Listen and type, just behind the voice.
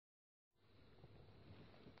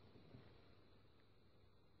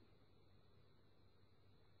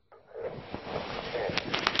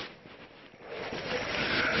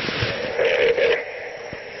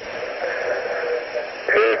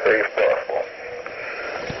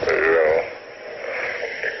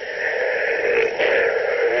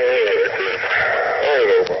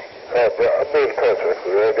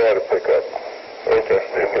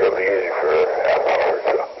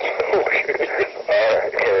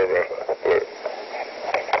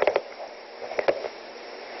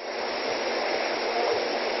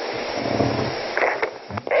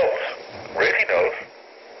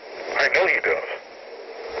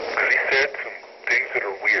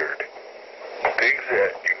things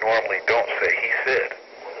that you normally don't say he said.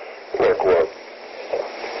 Like what?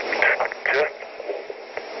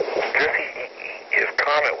 His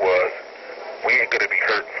comment was, we ain't gonna be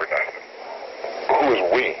hurting for nothing. Who is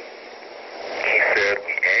we? He said,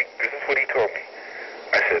 we ain't, this is what he told me.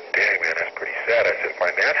 I said, dang man, that's pretty sad. I said,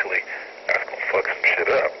 financially, that's gonna fuck some shit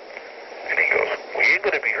up. And he goes, we ain't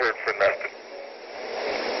gonna be hurting for nothing.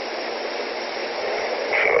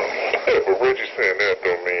 So. Yeah, but Reggie saying that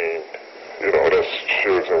don't mean, you know, that's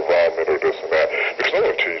Suge's involvement or this and that. Because I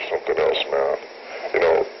want to tell you something else, man. You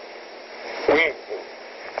know,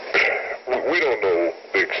 we don't know,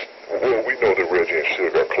 well, we know that Reggie and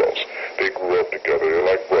Suge are close. They grew up together. They're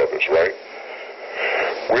like brothers, right?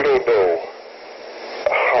 We don't know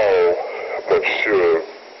how much Suge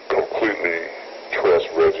completely trusts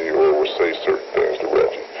Reggie or will say certain things to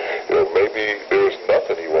Reggie. You know, maybe there's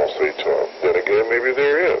nothing he won't say to him. Then again, maybe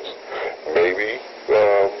there is. Maybe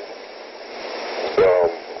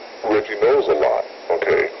Reggie knows a lot,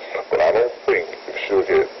 okay? But I don't think if Suge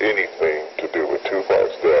had anything to do with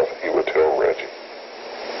Tupac's death, he would tell Reggie.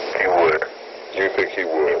 He would. You think he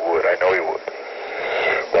would? He would. I know he would.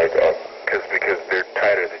 Like, because they're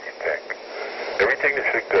tighter than you think. Everything that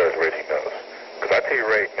Suge does, Reggie knows. Because I tell you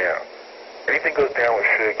right now, anything goes down with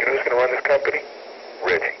Suge, you know who's going to run this company?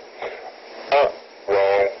 Reggie.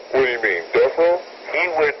 Wrong. What do you mean? Death Row? He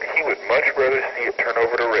would much rather see it turn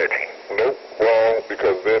over to Reggie. Nope. Wrong,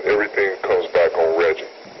 because then everything comes back on Reggie,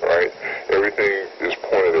 right? Everything is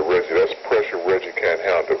pointed at Reggie. That's pressure Reggie can't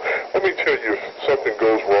handle. Let me tell you, if something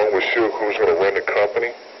goes wrong with Suge, who's going to run the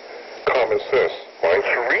company? Common sense, right?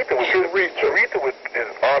 Sharitha is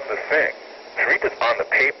on the thing. Sharitha's on the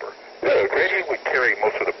paper. Yeah, Reggie would carry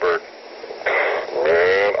most of the burden.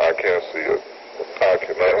 Man, I can't see it. I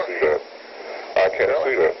cannot see that. I can't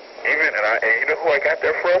see that. And you know who I got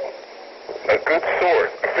that from? A good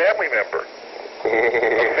source, a family member.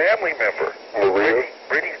 A family member. Maria?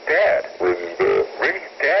 Reggie's dad. Reggie's dad.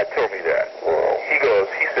 Reggie's dad told me that. Wow.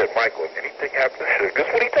 He said, Michael, if anything happens to Suge, this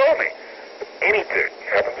is what he told me. Anything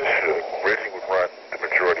happens to Suge, Reggie would run the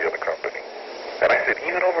majority of the company. And I said,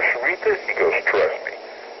 even over Sharitha? He goes, trust me.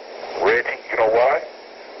 Reggie, you know why?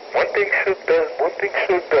 One thing Suge does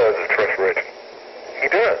is trust Reggie. He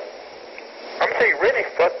does. I'm telling you, Reggie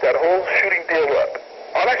fucked that whole shooting deal up.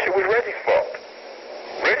 All that shit was Reggie's fault.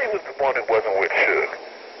 Reggie was the one who wasn't with Suge.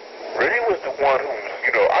 Reggie was the one who,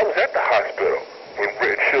 you know, I was at the hospital when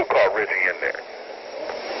Suge called Reggie in there.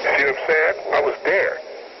 See what I'm saying? I was there.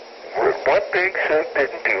 One thing Suge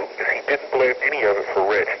didn't do is he didn't blame any of it for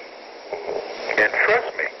Reggie. And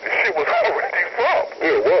trust me, this shit was all Reggie's fault.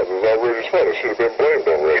 Yeah, it was. It was all Reggie's fault. It should have been blamed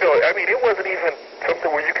on Reggie. You know, I mean, it wasn't even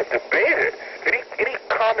something where you could debate it. Any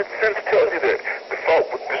common sense tells you that the fault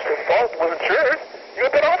wasn't yours. You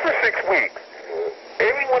had been off for 6 weeks.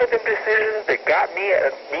 Every one of them decisions that got me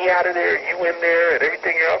out of there, you in there, and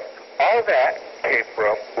everything else, all that came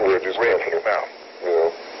from Reggie's mouth. Yeah.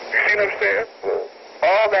 You see what I'm saying? Yeah.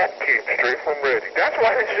 All that came straight from Reggie. That's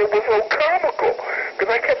why this shit was so comical. Because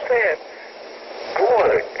I kept saying,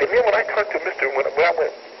 boy, and then when I talked to when I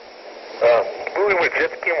went, we went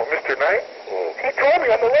jet skiing with Mr. Knight, he told me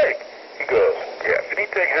on the lake. He goes, yeah, if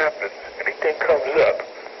anything happens, anything comes up,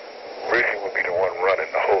 Reggie would be the one running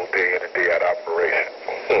the whole day in and day out operation.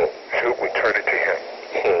 Suge would turn it to him.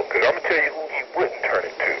 Because I'm going to tell you who he wouldn't turn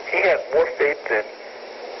it to. He has more faith in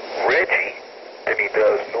Reggie than he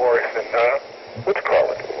does Norris and, what you call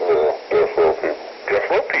it? Death Row people. Death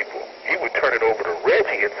Row people. He would turn it over to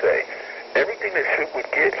Reggie and say, everything that Suge would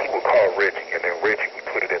get, he would call Reggie, and then Reggie would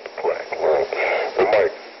put it into play. Well,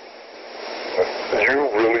 Mike, you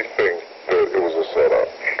really think that it was a setup?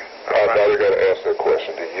 I got to ask that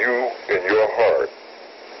question. Do you, in your heart,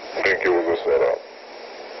 think it was a setup?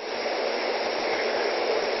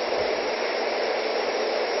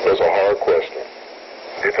 That's a hard question.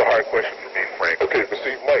 It's a hard question for me, Frank. Okay, but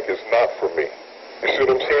see, Mike, it's not for me. You see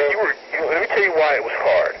what I'm saying? Let me tell you why it was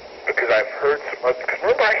hard. Because I've heard some other... Because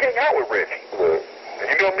remember, I hang out with Reggie. Right. And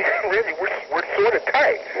you know, me and Reggie, we're sort of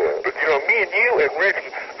tight. Right. But, you know, me and you and Reggie,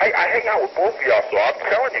 I hang out with both of y'all. So I'm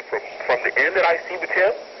telling you, from the end that I see with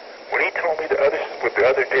him, when he told me the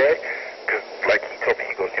other day, because, like, he told me,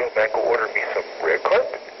 he goes, yo, man, go order me some red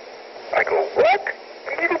carpet. I go, what?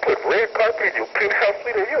 You can put red carpet in your penthouse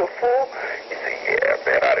suite? Are you a fool? He said, yeah,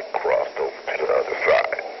 man, I'd have crossed over to the other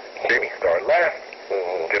side. Then he started laughing.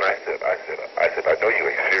 Then I said, I know you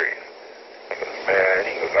ain't serious. He goes, man,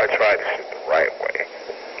 I tried this shit the right way.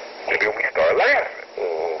 And then we started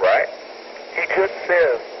laughing, right? He just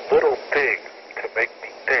says little things to make me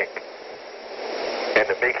think and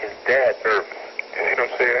to make his dad nervous. You see what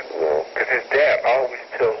I'm saying? Because his dad always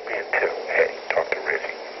tells me and Tim, hey, talk to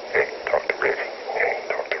Reggie. Hey, talk to Reggie.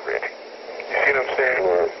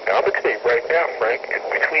 now, Frank, and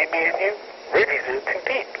between me and you, Reggie's in too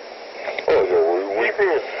deep. Oh, yeah, He's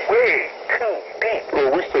in way too deep. well,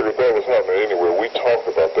 we figured that was happening anyway. We talked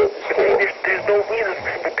about that I before. mean, there's no reason for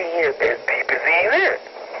him to be in as deep as he's in.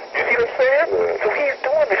 You see what I'm saying? Yeah. So he's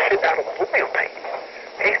doing this shit out of loyalty.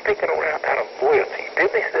 He's sticking around out of loyalty. Then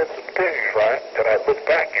they said some things, right, that I look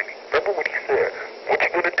back and remember what he said. What you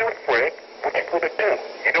gonna do, Frank? What you gonna do?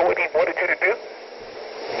 You know what he wanted you to do?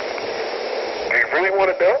 Do you really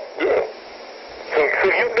want to know? Yeah. So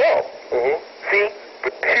you know. Mm-hmm. See,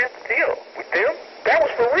 but here's the deal. With them, that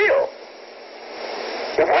was for real.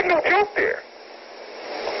 There wasn't no joke there.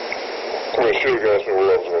 Well, she asked me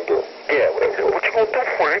what I was going to do. Yeah, what he said, what you gonna do,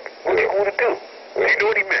 Frank? What you gonna do? Do you know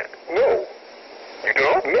what he meant? No. You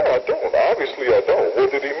don't? No, I don't. Obviously, I don't.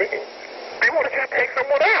 What did he mean? They wanted you to take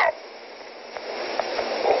someone out.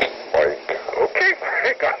 Like, Okay,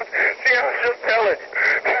 Frank. See, I was just telling you.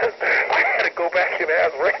 I had to go back and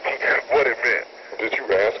ask Reggie what it meant. did you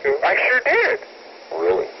ask him? I sure did.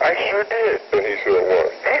 Really? I sure did. And he said what?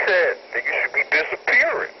 He said, niggas should be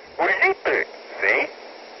disappearing. What do you think? See?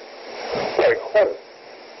 Like who?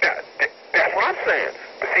 Now, that's what I'm saying.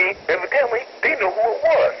 But see, evidently, they know who it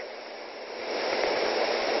was.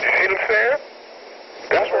 You see what I'm saying?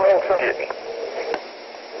 That's what I was getting.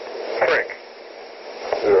 Frank,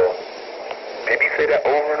 Yeah. did he say that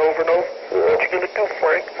over and over and over? Yeah. What you gonna do,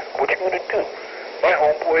 Frank? What you gonna do? My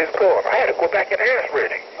homeboy is gone. I had to go back and ask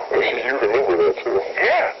Reggie. Well, see, you remember that too.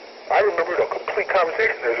 Yeah, I remembered a complete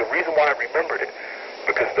conversation. There's a reason why I remembered it.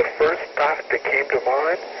 Because the first thought that came to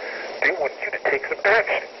mind, they want you to take some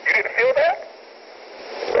action. You didn't feel that?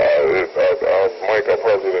 Mike, I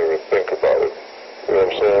probably didn't even think about it. You know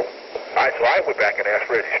what I'm saying? So I went back and asked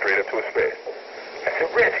Reggie straight up to his face. I said,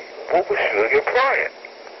 Reggie, what was Suge implying?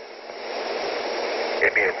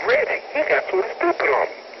 And then Reggie, he got sort of stupid on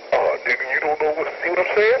me. Oh, nigga, you don't know see what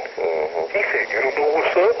I'm saying? Mm-hmm. He said, you don't know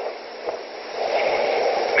what's up?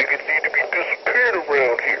 Niggas need to be disappeared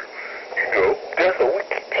around here. You know, that's how we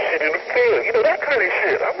keep shit in the field. You know, that kind of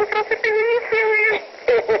shit. I was like, are you serious?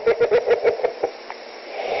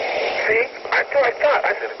 See, I thought,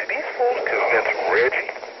 I said, did these fools convince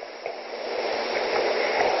Reggie?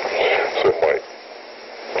 So, Mike,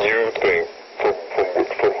 you think,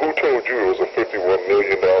 from who told you it was a $51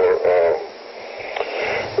 million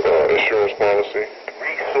insurance policy?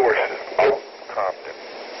 Resources out Compton.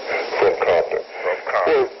 From Compton. From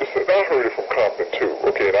Compton. Well, listen, I heard it from Compton too.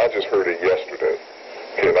 Okay, and I just heard it yesterday.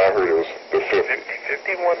 Okay, and I heard it was the 50.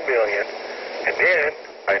 51 million, and then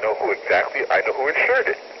I know who insured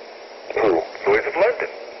it. Who? Lloyd's of London.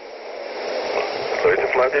 Lloyd's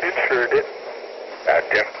of London insured it. That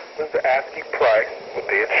definitely was the asking price, what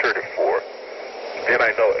they insured it for. Then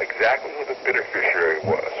I know exactly who the beneficiary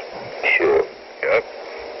was. Sure. Yep.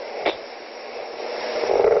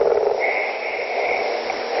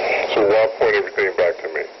 So why point everything back to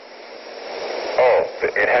me? Oh,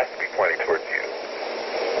 it has to be pointing towards you.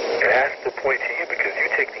 It has to point to you because you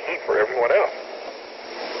take the heat for everyone else.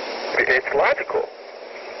 It's logical.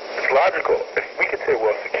 It's logical. If we could say,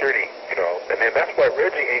 well, security, you know, and then that's why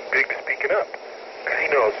Reggie ain't big to speaking up. Because he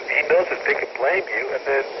knows that they can blame you, and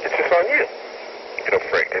then it's just on you. You know,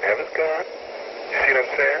 Frank didn't have his gun. You see what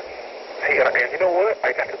I'm saying? See, and you know what?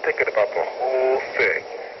 I got to thinking about the whole thing.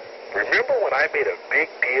 Remember when I made a big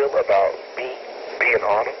deal about me being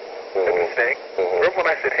on him and the thing? Remember when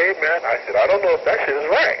I said, hey, man, I said, I don't know if that shit is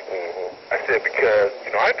right. I said, because,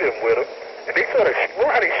 you know, I've been with him, and they sort of, you know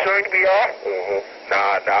how they shunned me off?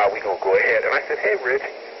 Nah, we gonna go ahead. And I said, hey, Rich,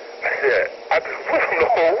 I said, I've been with him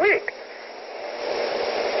the whole week.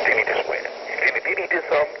 Then he just went. Then he did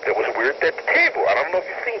something that was weird at the table. I don't know if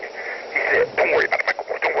you've seen it. He said, don't worry about it,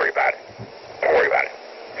 Michael. Don't worry about it. Don't worry about it.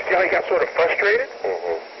 You see how he got sort of frustrated?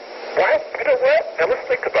 Why? You know what? Now let's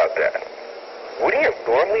think about that. Would he have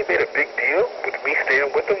normally made a big deal with me staying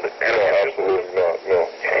with him? No, absolutely not. No.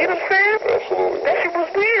 You see what I'm saying? Absolutely That not. shit was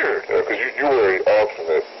weird. Yeah, because you were an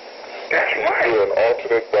alternate. That's right. You were an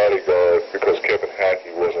alternate bodyguard because Kevin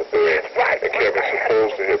Hackey wasn't there. That's right. And Kevin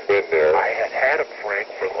supposed to have been there. I had him, Frank,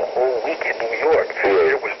 for the whole week in New York.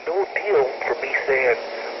 Right. There was no deal for me saying,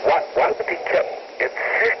 why would they keep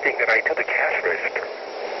insisting that I do the cash register?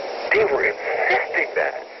 They were insisting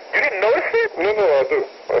that. You didn't notice it? No, I do.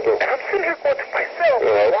 And I'm sitting here going to myself.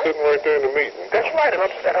 Yeah, I was sitting right there in the meeting. That's right, and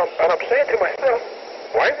I'm saying to myself,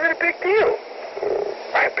 why is it a big deal?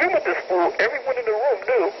 I had been with this fool. Everyone in the room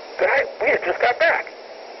knew that we had just got back.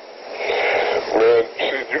 Man,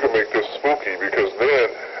 see, you can make this spooky because then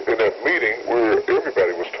in that meeting where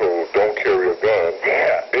everybody was told don't carry a gun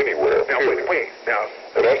anywhere. Now, period. wait. Now,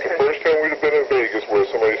 And that's the first time we'd have been in Vegas where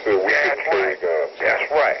somebody said we shouldn't carry guns. That's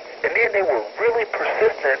right. And then they were really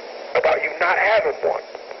persistent about you not having one.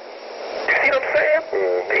 You see what I'm saying?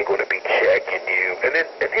 They're going to be checking you. And then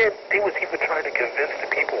they was even trying to convince the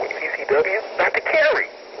people with CCW not to carry.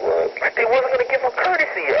 Right. Like they wasn't going to give them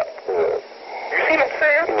courtesy up. Right. You see what I'm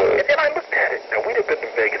saying? Right. And then I looked at it. Now, we'd have been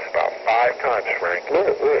to Vegas about 5 times, Frank.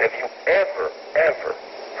 Right. Have you ever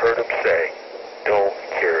heard them say, don't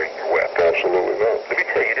carry your weapon? Absolutely not. Let me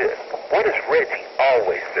tell you this. What does Reggie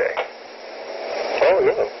always say? Oh,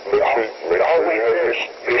 yeah. It always says,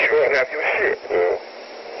 make sure you have your shit. Yeah.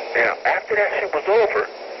 Now, after that shit was over,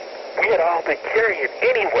 we had all been carrying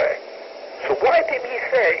anyway. So why didn't he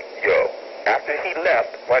say, yo, after he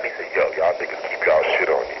left, why didn't he say, yo, y'all niggas keep y'all shit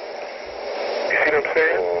on you? You see what I'm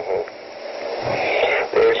saying?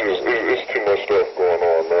 It's too much stuff going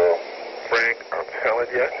on now. Frank, I'm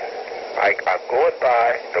telling you, I'm going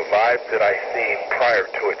by the vibes that I seen prior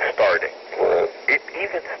to it starting. Right. It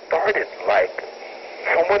even started like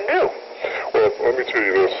someone new. Well, let me tell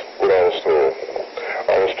you this, what I was told.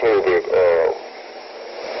 I was told that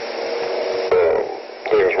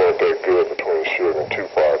things weren't that good between Suge and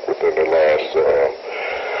Tupac within the last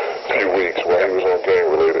few weeks while he was on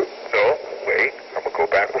gang-related. No, wait, I'm going to go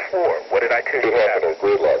back before. What did I tell you? It happened on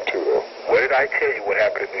Gridlock, too, though. What did I tell you what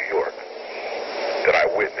happened in New York that I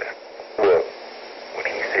witnessed? What? When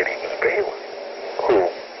he said he was bailing.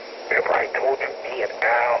 Who? Remember I told you me and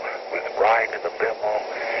Al was riding in the limo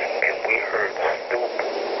and we heard Snoop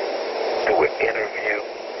do an interview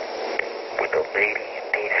with a lady and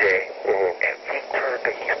DJ, and he turned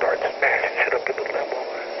and he started smashing shit up in the limo,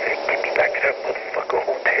 saying, get me back to that motherfucker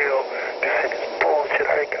hotel. This shit is bullshit.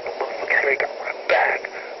 I ain't got no motherfucker. I ain't got my back.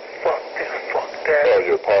 Fuck this, fuck that. Oh,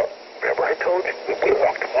 your pop? Remember I told you that we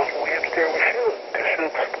walked him all the way upstairs with Suge. The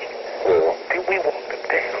Suge sleep. Then we walked him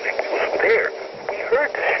down and we was there. We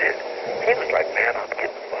heard the shit. He was like, man, I'm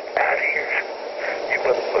getting the fuck out of here. You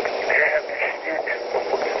motherfuckers can have this shit.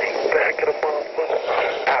 Motherfuckers see you back at a motherfucker.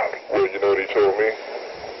 I'm out. Well, you know what he told me?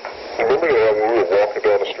 You remember that when we were walking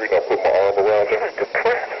down the street and I put my arm around He him? was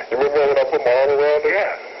depressed. You remember when I put my arm around him?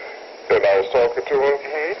 Yeah. And I was talking to him?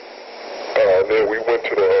 And then we went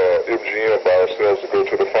to the MGM by ourselves to go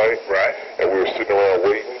to the fight. Right. And we were sitting around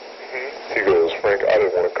waiting. He goes, Frank, I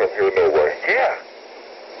didn't want to come here no way. Yeah.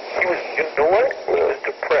 He was, you know what? He was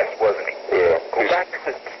depressed, wasn't he? Yeah. Go back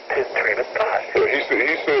to his train of thought. Yeah, he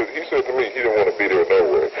said to me he didn't want to be there no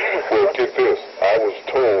way. Well, get this. I was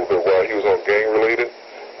told that while he was on gang-related,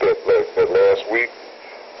 that last week,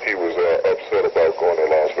 he was upset about going to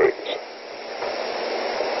Las Vegas.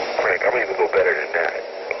 Frank, I'm even go better than that.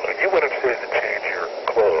 When you went upstairs to change your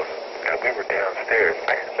clothes, and we were downstairs,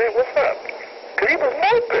 I said, man, what's up? Because he was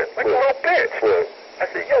moping like a little bitch. Right. I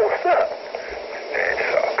said, yo, what's up? Man,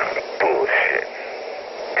 it's all kind of bullshit.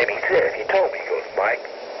 And he told me, he goes, Mike,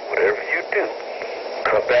 whatever you do,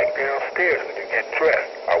 come back downstairs when you get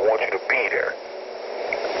dressed. I want you to be there.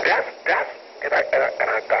 And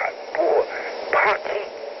I thought, boy, Pac,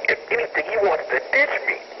 if anything, he wants to ditch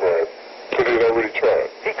me. Right. So they had already tried.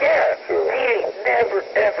 Yeah. He ain't never,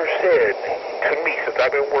 ever said to me since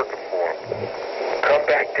I've been working for him, come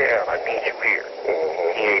back down, I need you here.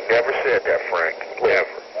 He ain't never said that, Frank.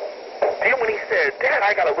 Never. Then when he said that,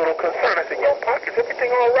 I got a little concerned. I said, yo, Pac, is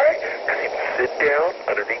everything all right? Because he would sit down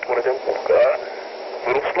underneath one of them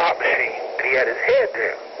little slot machines, and he had his head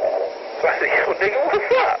down. So I said, yo, nigga,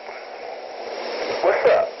 what's up? What's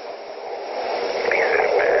up? And he said,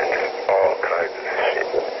 man, just all kinds of shit.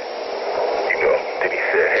 You know, then he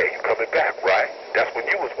said, hey, you coming back, right? That's when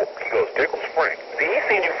you was, he goes, there goes Frank. See, he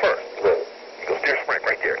seen you first. Right. He goes, there's Frank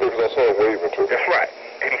right there. Because I saw him waving to him. That's right.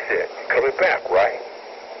 And he said, you coming back, right?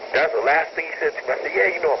 That's the last thing he said to me. I said, yeah,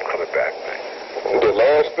 you know I'm coming back, man. The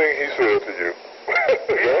last thing he said to you.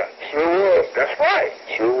 Yeah. Sure was. That's right.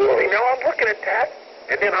 Sure was. See, now I'm looking at that,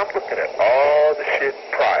 and then I'm looking at all the shit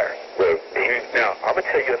prior. Right. Now, I'm going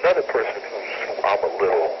to tell you another person who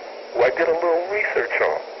I did a little research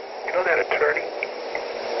on. You know that attorney?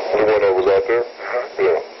 The one that was out there?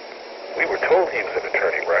 Yeah. We were told he was an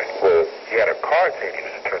attorney, right? Right. He had a card saying he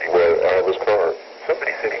was an attorney. Right. I have his card.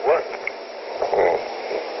 Somebody said he wasn't.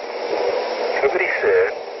 Somebody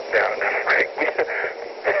said, now Frank,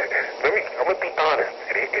 I'm going to be honest,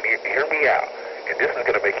 and hear me out, and this is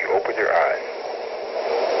going to make you open your eyes.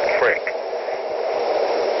 Frank,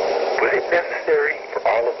 was it necessary for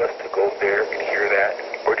all of us to go there and hear that,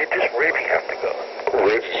 or did just Reggie have to go?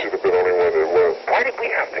 Reggie should have been the only one that went. Why did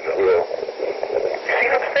we have to go? Yeah. You see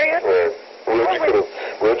what I'm saying? Right.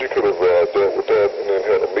 Reggie could have dealt with that and then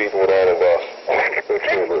had a meeting with all of us.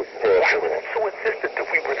 Why was he so insistent that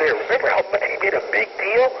we were there? Remember how much he made a big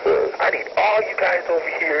deal? Right. I need all you guys over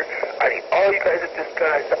here. I need all you guys at this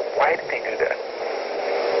guy. Why did they do that?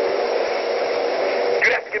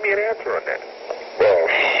 You have to give me me an answer on that. Well,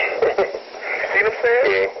 You see what I'm saying?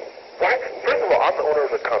 yeah. Why? First of all, I'm the owner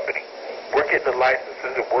of the company. We're getting the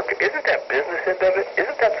licenses and working. Isn't that business end of it?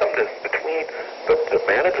 Isn't that something that's between the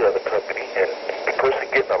manager of the company and the person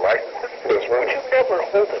getting the licenses? That's right. But you never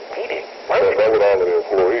hold a meeting. Why Well, would not you? with all of the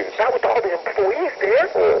employees. Not with all the employees there.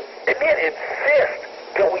 Yeah. And then insist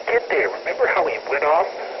that we get there. Remember how he went off?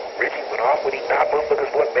 Reggie went off when he thought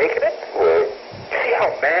motherfuckers wasn't making it? Right. You see how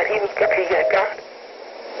mad he had got?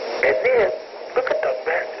 And then, look at the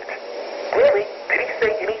message. Really? Did he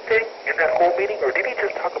say anything in that whole meeting, or did he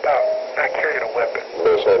just talk about not carrying a weapon?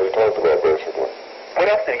 That's all we talked about, basically. What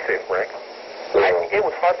else did he say, Frank? Yeah. It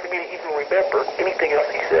was hard for me to even remember anything else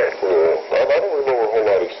he said. Yeah. I don't remember a whole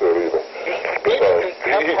lot he said either.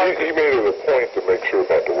 He made it a point to make sure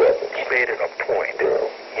about the weapons. He made it a point. Yeah.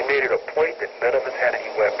 He made it a point that none of us had any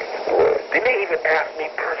weapons. Right. Then they even asked me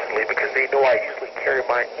personally, because they know I usually carry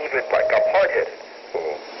mine even like I'm hard-headed.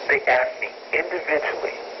 They asked me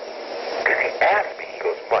individually, because he asked me, he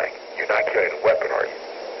goes, Mike, you're not carrying a weapon, are you?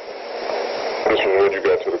 This was when you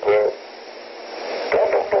got to the club? No.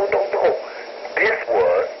 This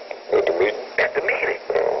was At the meeting? at the meeting.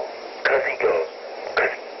 Oh. Because he goes,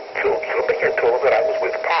 so somebody had told him that I was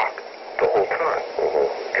with Pac the whole time.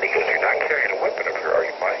 And he goes, you're not carrying a weapon up here, are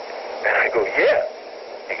you, Mike? And I go, yeah.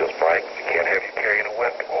 He goes, Mike, we can't have you carrying a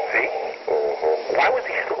weapon. See? Why was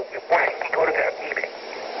he so, why did he go to that meeting?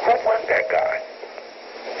 Who was that guy?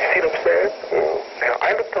 You see what I'm saying? Now,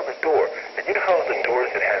 I looked on the door, and you know how on the doors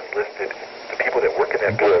it has listed the people that work in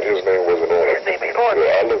that Yeah, building? his name wasn't on it. His name ain't on Yeah,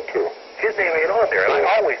 there. I looked too. His name ain't on there, and I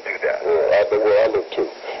always do that. I looked too.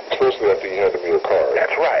 Especially after he handed me a card.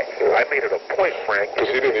 That's right. I made it a point, Frank. Because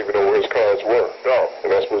he didn't even know where his cards were. No.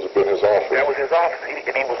 And that's supposed to have been his office. That was his office,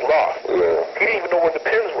 and he was lost. Yeah. He didn't even know where the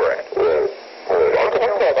pins were at. Right. I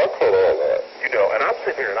caught all that. You know, and I'm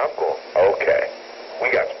sitting here and I'm going, okay,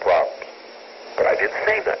 we got some problems. But I didn't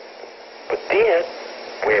say nothing. But then,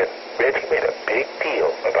 when Reggie made a big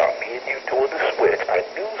deal about me and you doing the switch, I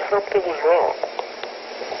knew something was wrong.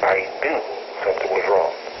 I knew something was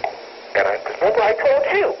wrong. And remember I told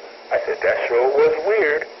you, I said, that sure was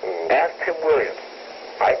weird. Ask Tim Williams.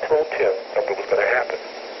 I told Tim something was going to happen.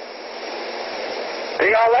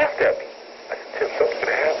 They all laughed at me. I said, Tim, something's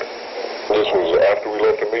going to happen. This was after we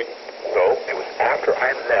left the meeting? No, it was after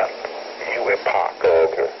I left you and Pac. Oh,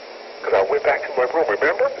 okay. Because I went back to my room,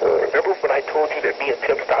 remember? Remember when I told you that me and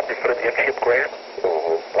Tim stopped in front of the MGM Grand?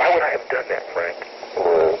 Why would I have done that, Frank?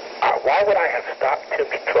 Why would I have stopped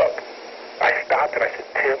Tim's truck? I stopped and I said,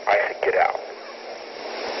 Tim, I should get out.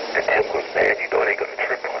 And Tim goes, man, you know they going to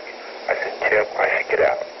trip on you. I said, Tim, I should get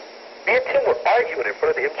out. Me and Tim were arguing in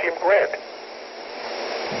front of the MGM Grand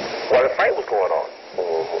while the fight was going on.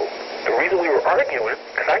 The reason we were arguing,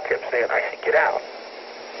 because I kept saying I should get out.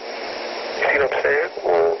 You see what I'm saying?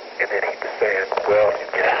 And then he was saying, well, if you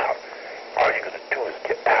get out, all you're going to do is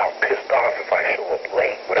get Al pissed off if I show up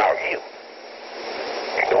late without you.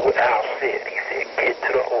 You know what Al said? He said, get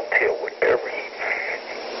to the hotel wherever he...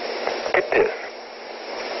 Get this.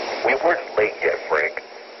 We weren't late yet, Frank.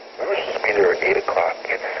 We were supposed to be there at 8 o'clock.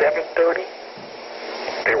 At 7:30,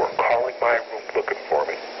 they were calling my room looking for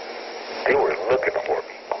me. They were looking for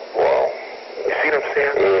me. Wow. You see what I'm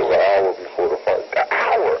saying? It was an hour before the fight. An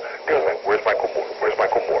hour. They were like, where's Michael Moore? Where's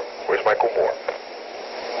Michael Moore? Where's Michael Moore?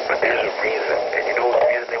 But there's a reason. And you know the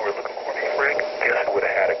reason they were looking for me, Frank? Guess who would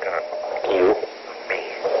have had a gun? You? Me.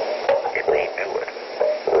 And they knew it.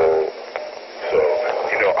 So,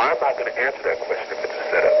 you know, I'm not going to answer that question if it's a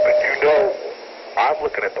setup. But you know, I'm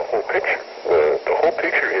looking at the whole picture. The whole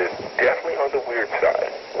picture is definitely on the weird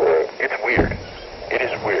side. It's weird. It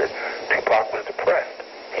is weird. Tupac was depressed.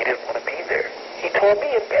 He didn't want to be there. He told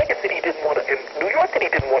me in Vegas that he didn't want to, in New York that he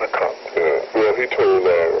didn't want to come. Yeah. Well, he told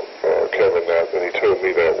Kevin that, and he told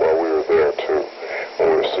me that while we were there, too, when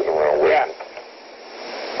we were sitting around waiting.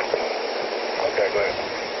 Okay, go ahead.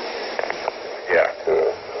 Yeah.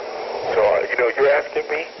 So, you know, you're asking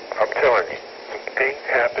me, I'm telling you, some things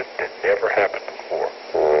happened that never happened before.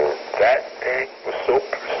 That thing was so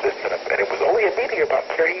persistent, and it was only a meeting about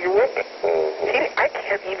carrying your weapon. I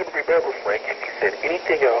can't even remember, Frank, if he said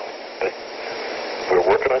anything else but we're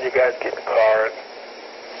working on you guys getting cards,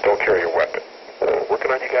 don't carry your weapon.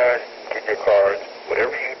 Working on you guys getting your cards,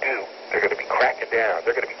 whatever you do, they're going to be cracking down.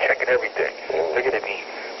 They're going to be checking everything. They're going to be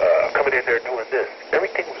coming in there doing this.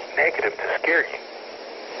 Everything was negative to scare you.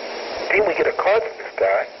 Then we get a card from this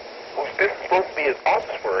guy, who's this is supposed to be his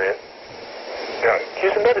office we're in. Now,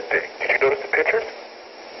 here's another thing. Did you notice the pictures?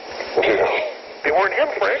 Yeah. They weren't him,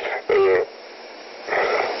 Frank.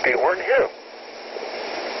 They weren't him.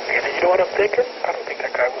 And you know what I'm thinking? I don't think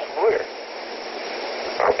that guy was a lawyer.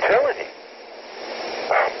 I'm telling you.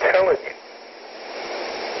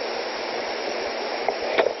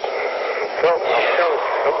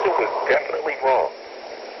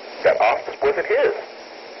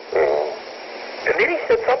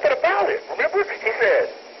 something about it. Remember? He said,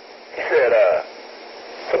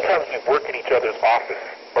 sometimes we work in each other's office,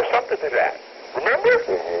 or something to that. Remember?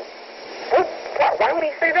 Why would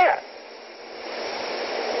he say that?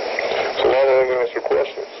 It's a lot of unanswered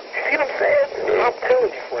questions. You see what I'm saying? Yeah. I'm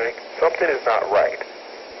telling you, Frank, something is not right.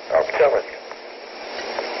 I'm telling you.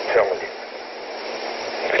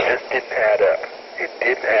 It just didn't add up. It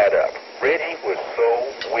didn't add up. Reggie was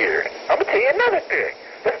so weird. I'm going to tell you another thing.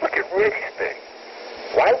 Let's look at Reggie's thing.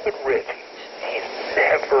 Why would Reggie, he's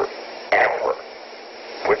never, ever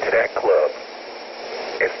went to that club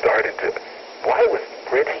and started to, why was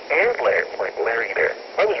Reggie and Larry there?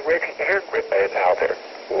 Why was Reggie and Al there?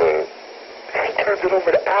 Well, he turns it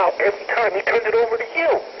over to Al every time. He turns it over to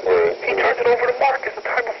you. Right. He turns it over to Marcus the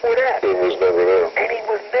time before that. He was never there. And he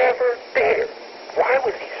was never there. Why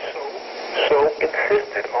was he so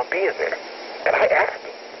insistent on being there? And I asked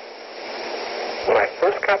him. When I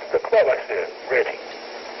first got to the club, I said, Reggie,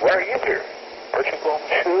 why are you here? Aren't you going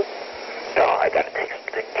to shoot? No, I got to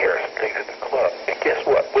take care of some things at the club. And guess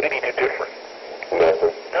what? What did he do different?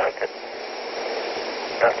 Nothing.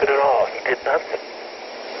 Nothing at all. He did nothing.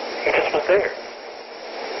 He just was there.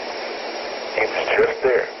 He was just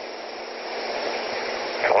there.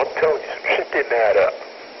 So I'm telling you, some shit didn't add up.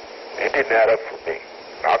 It didn't add up for me.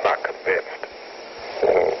 I'm not convinced.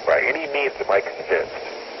 By any means am I convinced.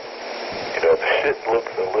 You know, the shit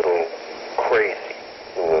looks a little crazy.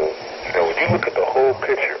 You know, when you look at the whole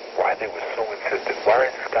picture, why they were so insistent. Why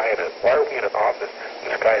are we in an office?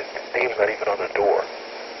 This guy's name's not even on the door.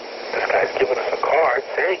 This guy's giving us a card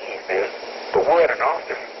saying he's this, but we're at an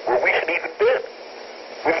office where we shouldn't even been.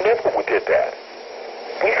 We've never did that.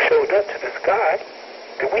 We showed up to this guy,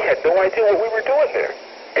 and we had no idea what we were doing there.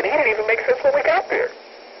 And he didn't even make sense when we got there.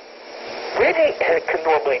 Reggie can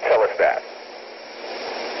normally tell us that.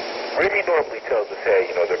 Reggie normally tells us, hey,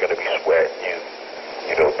 you know, they're going to be sweating you.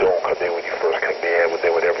 You know, don't come in when you first come in, but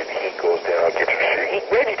then whenever the heat goes down, get your shit.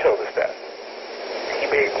 Reggie tells us that.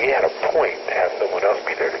 We had a point to have someone else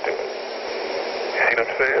be there to do it. You see what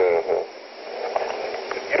I'm saying?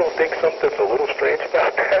 You don't think something's a little strange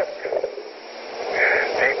about that?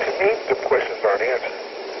 See, to me, the questions aren't answered.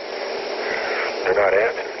 They're not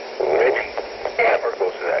answered. Reggie never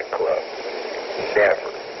goes to that club. Never.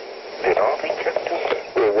 Then all he kept doing.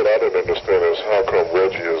 Well, what I didn't understand is how come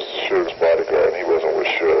Reggie is Suge's bodyguard and he wasn't with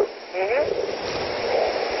Suge?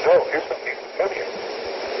 No, here's something funnier.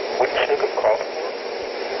 When Suge called for him,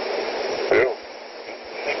 yeah,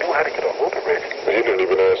 he knew how to get a hold of Reggie. He didn't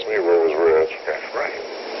even ask me where was Reg. That's right.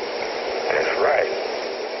 That's right.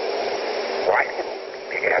 Why didn't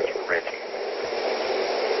he ask for Reggie?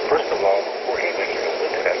 First of all, before he even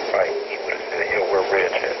went to that fight, he would have said, yo, where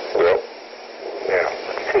Reg is. Yep. Now,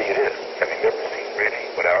 let me tell you this. Have you ever seen Reggie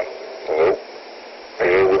without him? Nope. He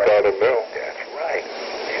ain't without him now. That's right.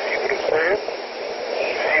 You see what I'm saying?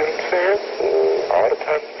 You see what I'm saying? All the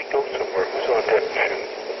times we go somewhere, who's on that shoes?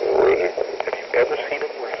 Reggie. Have you ever seen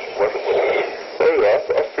him where he wasn't with us? Oh, yeah,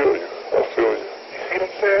 I feel you. You see what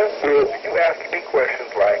I'm saying? Yeah. You asking me questions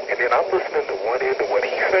like, and then I'm listening to one end of what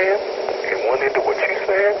he's saying, and one end of what you're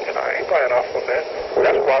saying, and I ain't buying off on that.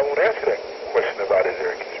 That's why I won't answer that question about his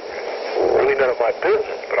arrogance. It's really none of my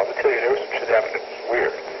business, but I'm going to tell you there was some shit happening that was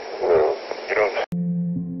weird. You know what I'm saying?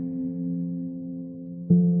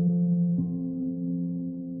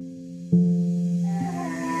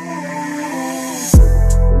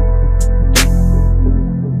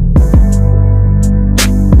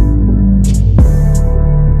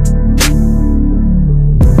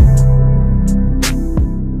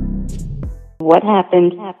 What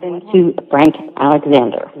happened to Frank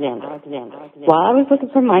Alexander? While I was looking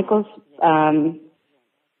for Michael's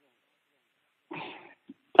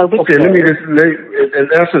okay, let me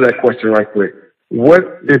answer that question right quick.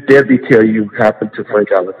 What did Debbie tell you happened to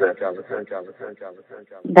Frank Alexander?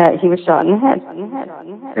 That he was shot in the head.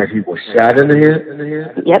 That he was shot in the head?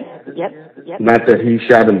 Yep. Not that he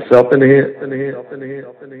shot himself in the head?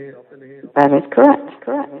 That is correct.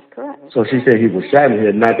 So she said he was shot in the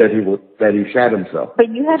head, not that he shot himself. But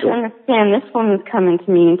you have to understand, this woman's coming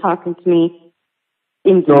to me and talking to me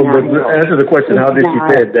in No, but denial. answer the question, how did she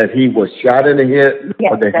say it? That he was shot in the head?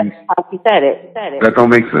 Yes, or that that's how she said it. That don't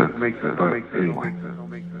make sense. But anyway.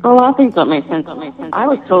 Well, a lot of things don't make sense. I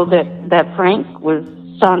was told that Frank was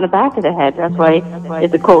shot in the back of the head. That's why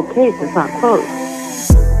it's a cold case. It's not closed.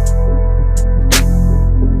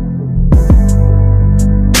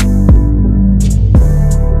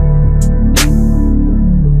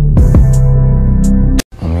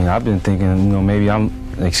 I've been thinking, you know, maybe I'm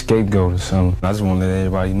like scapegoat or something. I just want to let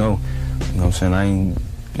everybody know, you know what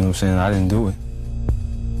I'm saying, I didn't do it.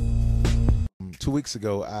 2 weeks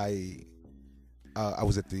ago, I I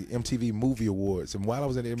was at the MTV Movie Awards, and while I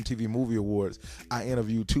was at the MTV Movie Awards, I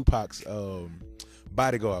interviewed Tupac's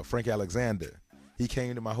bodyguard, Frank Alexander. He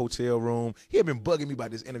came to my hotel room. He had been bugging me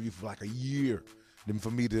about this interview for like a year. Then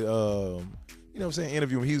for me to, you know what I'm saying,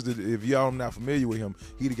 interview him. He's if y'all not familiar with him,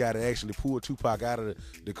 he the guy that actually pulled Tupac out of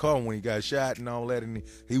the car when he got shot and all that, and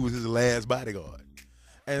he was his last bodyguard.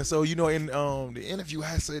 And so, you know, in the interview,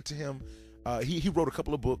 I said to him, he wrote a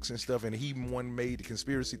couple of books and stuff, and he made the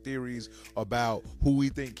conspiracy theories about who he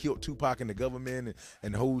think killed Tupac and the government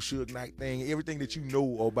and the whole Suge Knight thing. Everything that you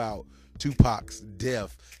know about Tupac's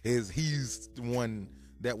death he's the one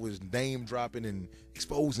that was name dropping and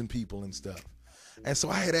exposing people and stuff. And so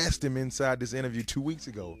I had asked him inside this interview 2 weeks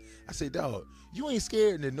ago. I said, dog, you ain't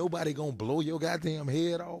scared that nobody gonna blow your goddamn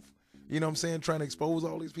head off? You know what I'm saying? Trying to expose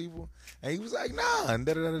all these people. And he was like, nah, and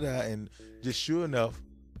da-da-da-da-da. And just sure enough,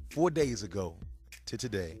 4 days ago to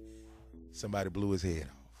today, somebody blew his head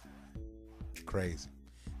off. Crazy.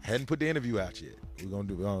 I hadn't put the interview out yet. We're going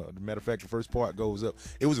to do, matter of fact, the first part goes up.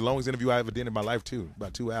 It was the longest interview I ever did in my life, too.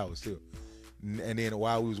 About 2 hours, too. And then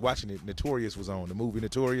while we was watching it, Notorious was on. The movie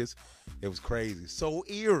Notorious. It was crazy. So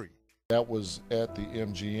eerie. That was at the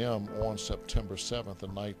MGM on September 7th, the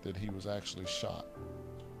night that he was actually shot.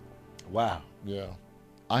 Wow. Yeah.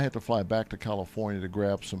 I had to fly back to California to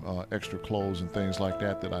grab some extra clothes and things like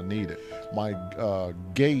that I needed. My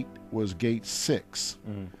gate was gate 6.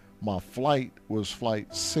 My flight was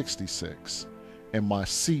flight 66. And my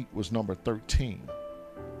seat was number 13.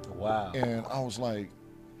 Wow. And I was like,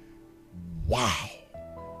 wow.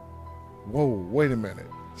 Whoa, wait a minute.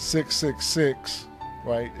 666,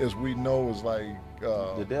 right, as we know, is like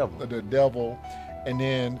the devil. The devil. And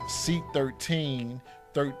then seat 13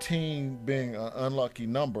 being an unlucky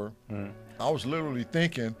number. I was literally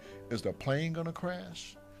thinking, is the plane gonna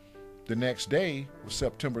crash? The next day was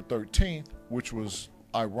September 13th, which was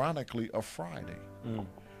ironically a Friday.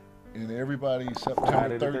 And everybody,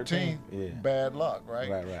 September 13th, yeah. Bad luck, right?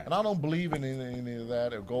 Right. And I don't believe in any of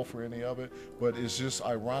that or go for any of it, but it's just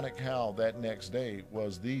ironic how that next day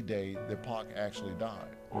was the day that Pac actually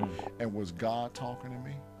died. And was God talking to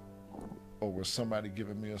me? Or was somebody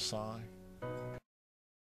giving me a sign?